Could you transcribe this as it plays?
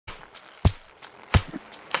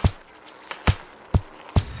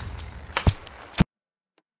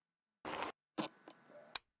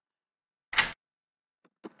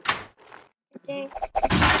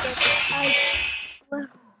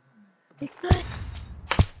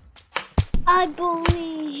I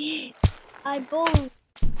believe. I believe.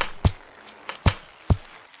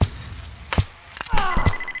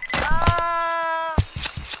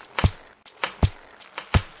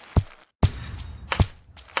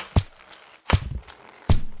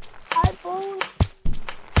 I believe.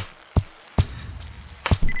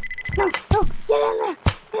 No, no, get in there.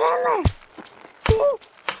 Get in there.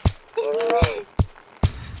 Get in there.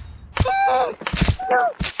 No, no.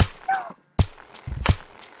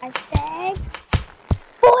 I said,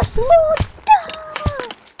 force mode.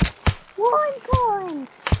 One point.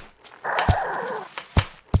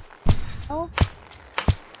 Oh.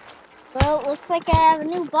 Well, it looks like I have a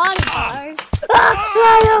new bodyguard. No,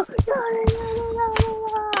 no, no, no, no, no,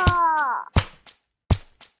 no.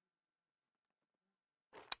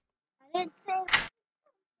 I didn't say.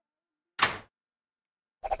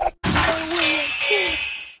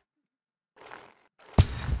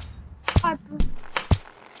 I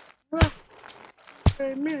for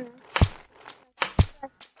a minute.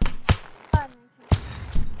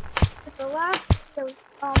 The last video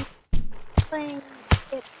was playing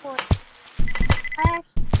it for I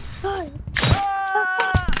actually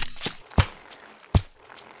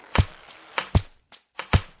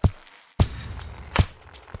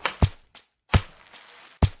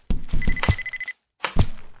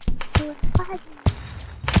it was lagging.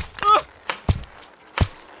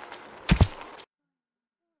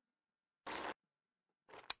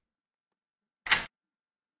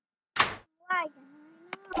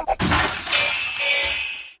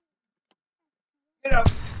 Get up!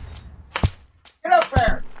 Get up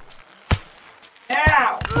there!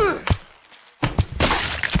 Now!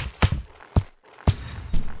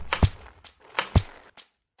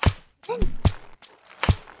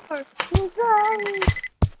 You guys.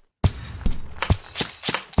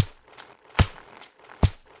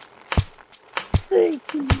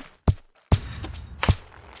 Thank you.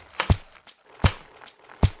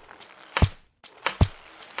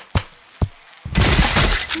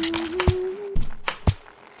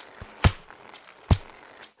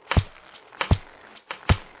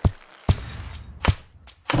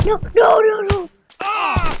 No, no, no, no.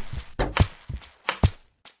 Ah!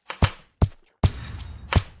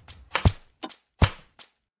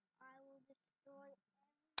 I will destroy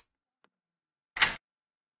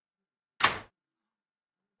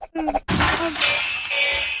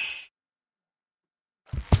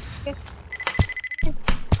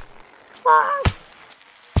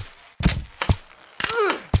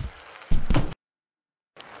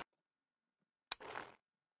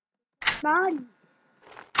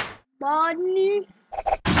Bonnie.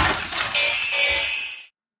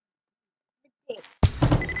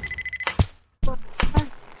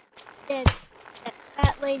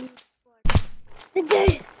 That lady. The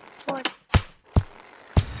day.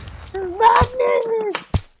 Madness.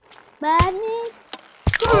 Madness.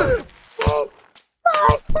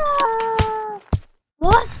 Sparta.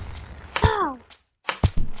 What? How?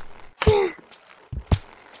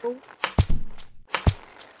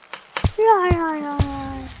 Yeah.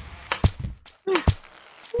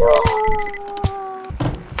 No.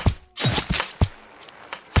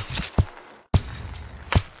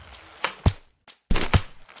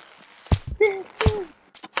 This is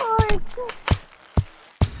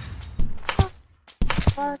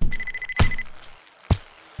Sparta.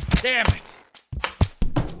 Damn it!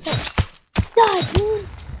 Die, dude!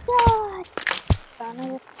 Die!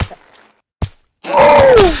 Oh!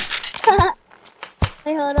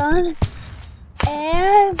 Wait, hold on.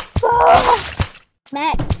 And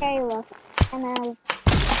Matt Taylor. And I.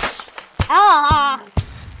 Ah!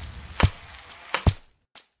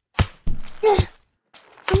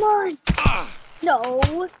 Come on! No!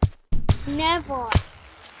 Never!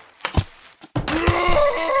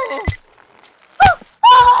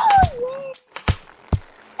 Oh,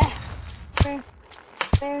 yeah.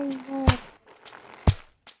 Very good.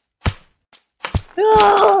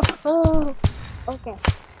 Oh, okay.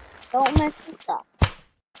 Don't mess this up.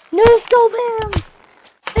 No scope him!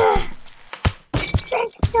 Big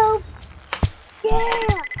scope! Yeah!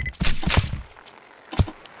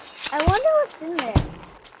 I wonder what's in there.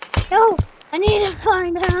 No! I need to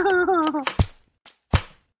find out!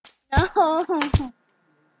 No!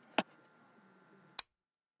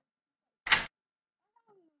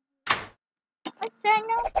 What's that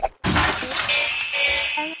now?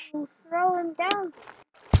 I will throw him down.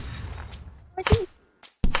 What's he?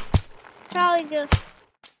 Probably just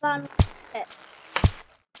gone with it.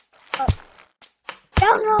 Oh.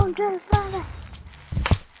 Don't know him to the front.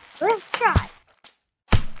 Let's try.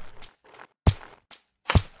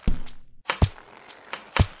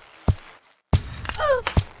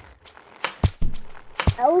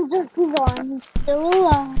 That was just his arm. He's still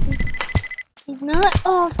alive. He's not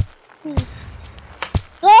off.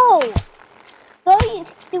 Go! Go, you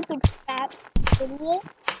stupid fat idiot.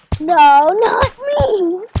 No, not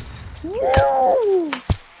me! You!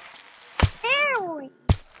 Harry!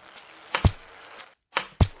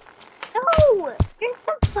 No! You're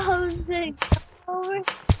supposed to go over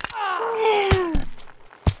there.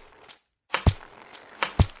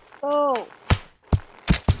 Oh.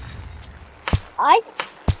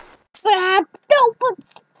 I don't put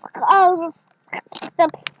the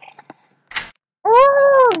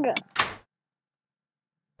ugh.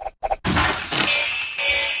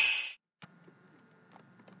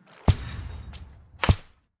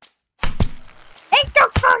 Hey,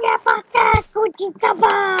 don't forget about that,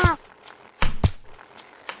 Kuchitaba!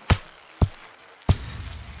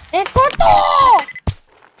 ¡Escoto!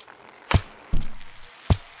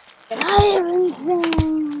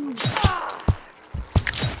 Everything.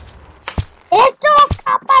 ¡Esto,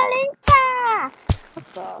 capalita!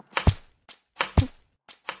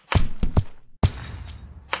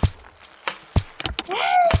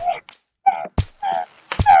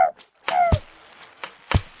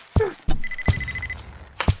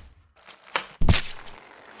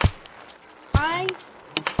 I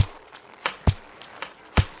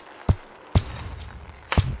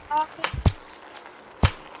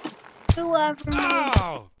whoever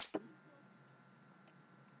Oh!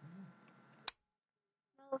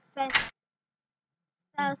 no offense.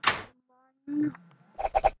 That's one.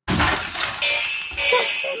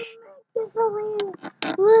 Just a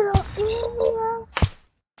little easier.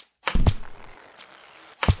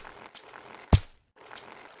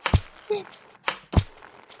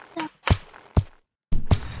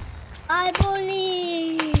 I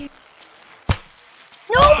believe.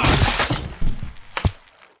 Nope.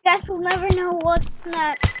 Guess we'll never know what's in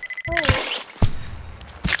that hole.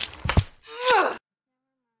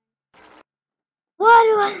 What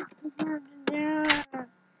do I have to do?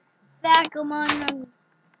 Back him on.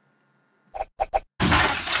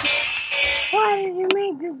 Why did you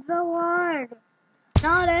make it so hard?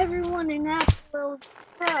 Not everyone in that will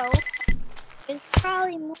pro. There's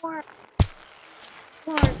probably more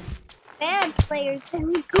bad players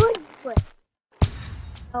than good players.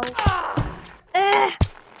 So,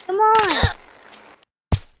 come on!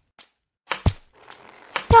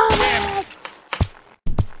 Stop it!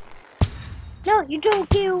 No, you don't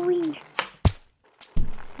get a win.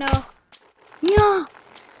 No. No!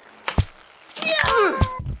 Yeah.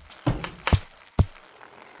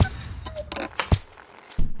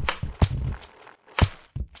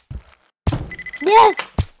 Yes!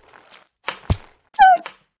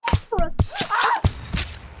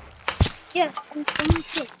 Yes, I'm coming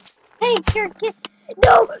too. Take your kid.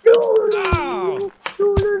 No, no, no, no, no,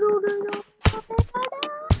 no, no,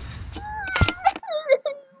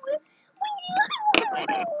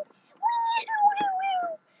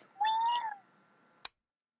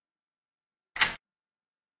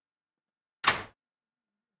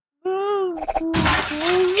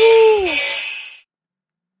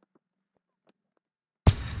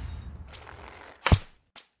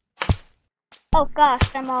 Oh gosh,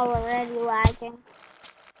 I'm already lagging.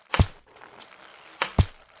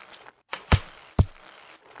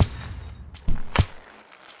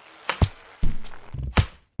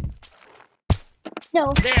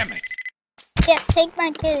 No. Damn it! Yeah, take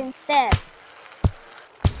my kid instead.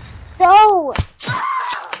 Go!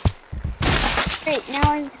 Great,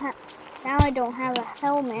 now I don't have a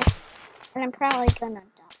helmet, and I'm probably gonna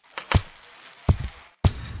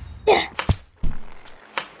die.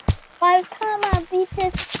 By the time I beat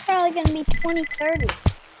this, it's probably gonna be 2030.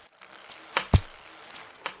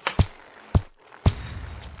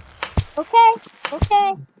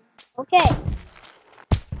 Okay.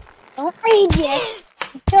 Don't rage yet.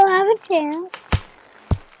 You still have a chance.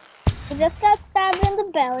 You just got stabbed in the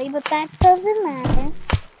belly, but that doesn't matter.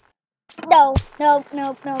 No.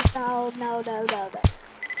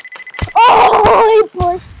 Oh, he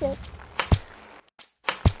pushed it.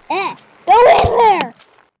 Go in there.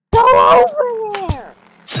 Go over there.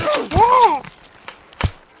 Yeah.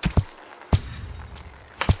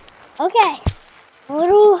 Okay. A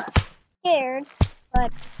little scared,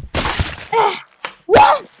 but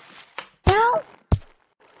yes. Now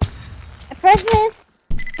I press this.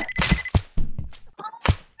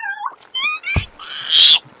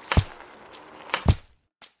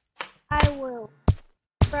 I will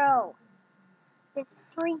throw this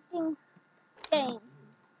freaking thing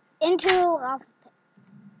into a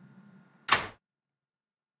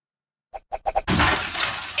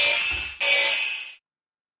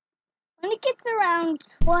when it gets around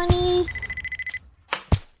 20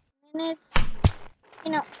 minutes,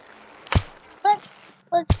 you know, let's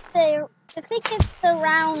say if it gets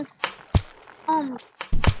around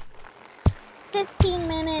 15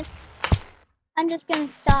 minutes, I'm just gonna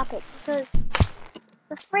stop it because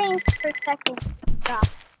the frames per second drop.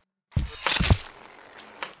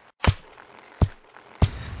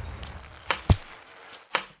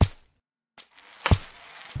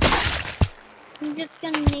 I'm just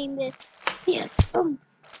gonna name this yes, to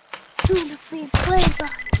the free play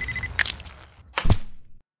button.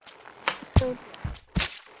 So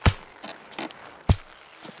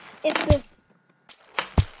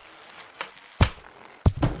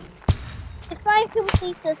if I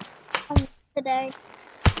complete this today,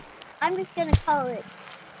 I'm just gonna call it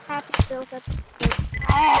Happy Wheels episode.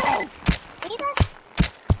 See that?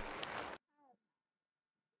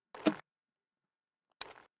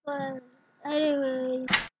 But anyways,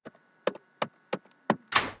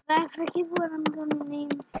 I forget what I'm gonna name.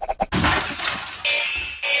 Let's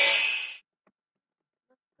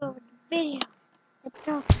go with the video. Let's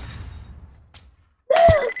go.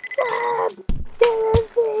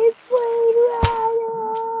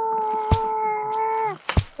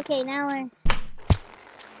 Okay, now we're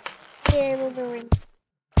able to ring.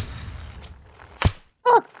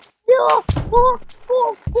 Oh, no! Oh,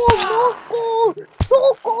 oh, oh, no!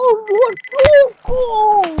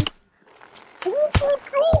 No,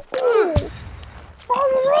 no,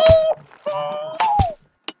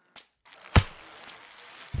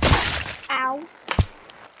 ow.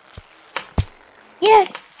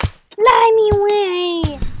 Yes! Slimy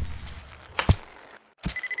way!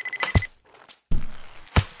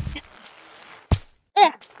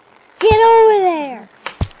 Get over there!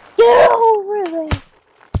 Get over there!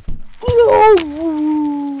 Get over!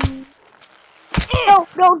 No,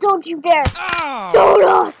 no, don't you dare!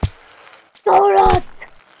 Donut! Donut!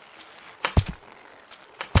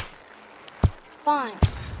 Fine.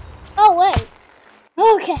 Oh, wait.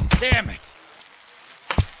 Okay. Damn it!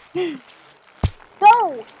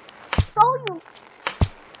 Go! Go, you!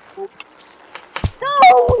 Go,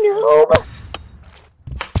 noob!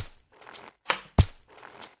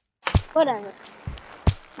 Whatever.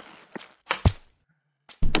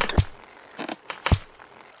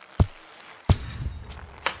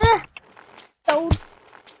 Don't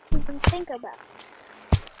even think about it.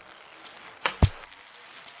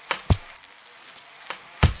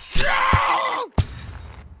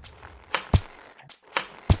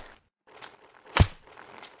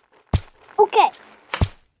 Okay,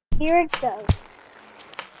 here it goes.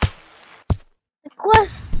 The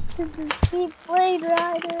quest to defeat Blade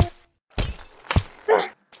Rider.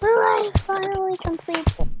 Will I finally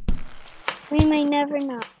complete it? We may never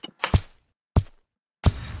know.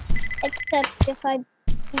 Except if I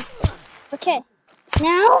beat it. Okay,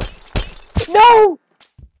 now? No!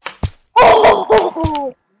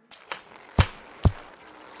 Oh!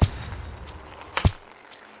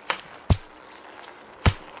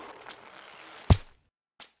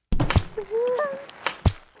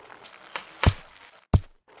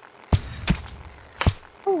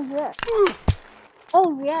 Oh, yes.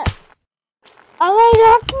 Oh, yes. I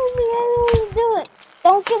might actually be able to do it.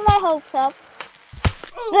 Don't get my hopes up.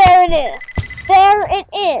 There it is. There it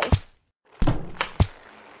is.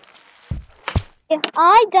 If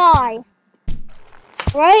I die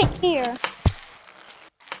right here,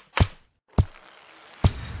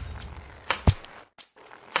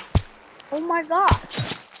 oh my gosh.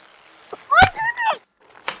 I did it!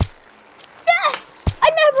 Yes! I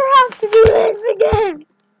never have to do this again!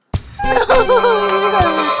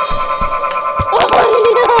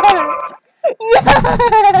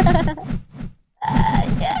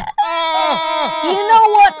 Yeah. You know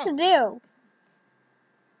what to do.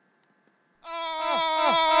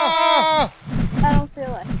 I don't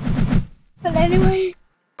feel like it. But anyway,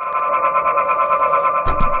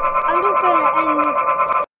 I'm just gonna end this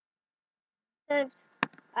because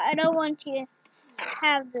I don't want you to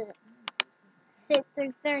have the sit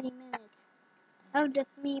through 30 minutes of just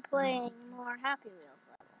me playing more Happy Wheels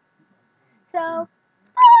level. So,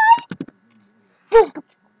 bye!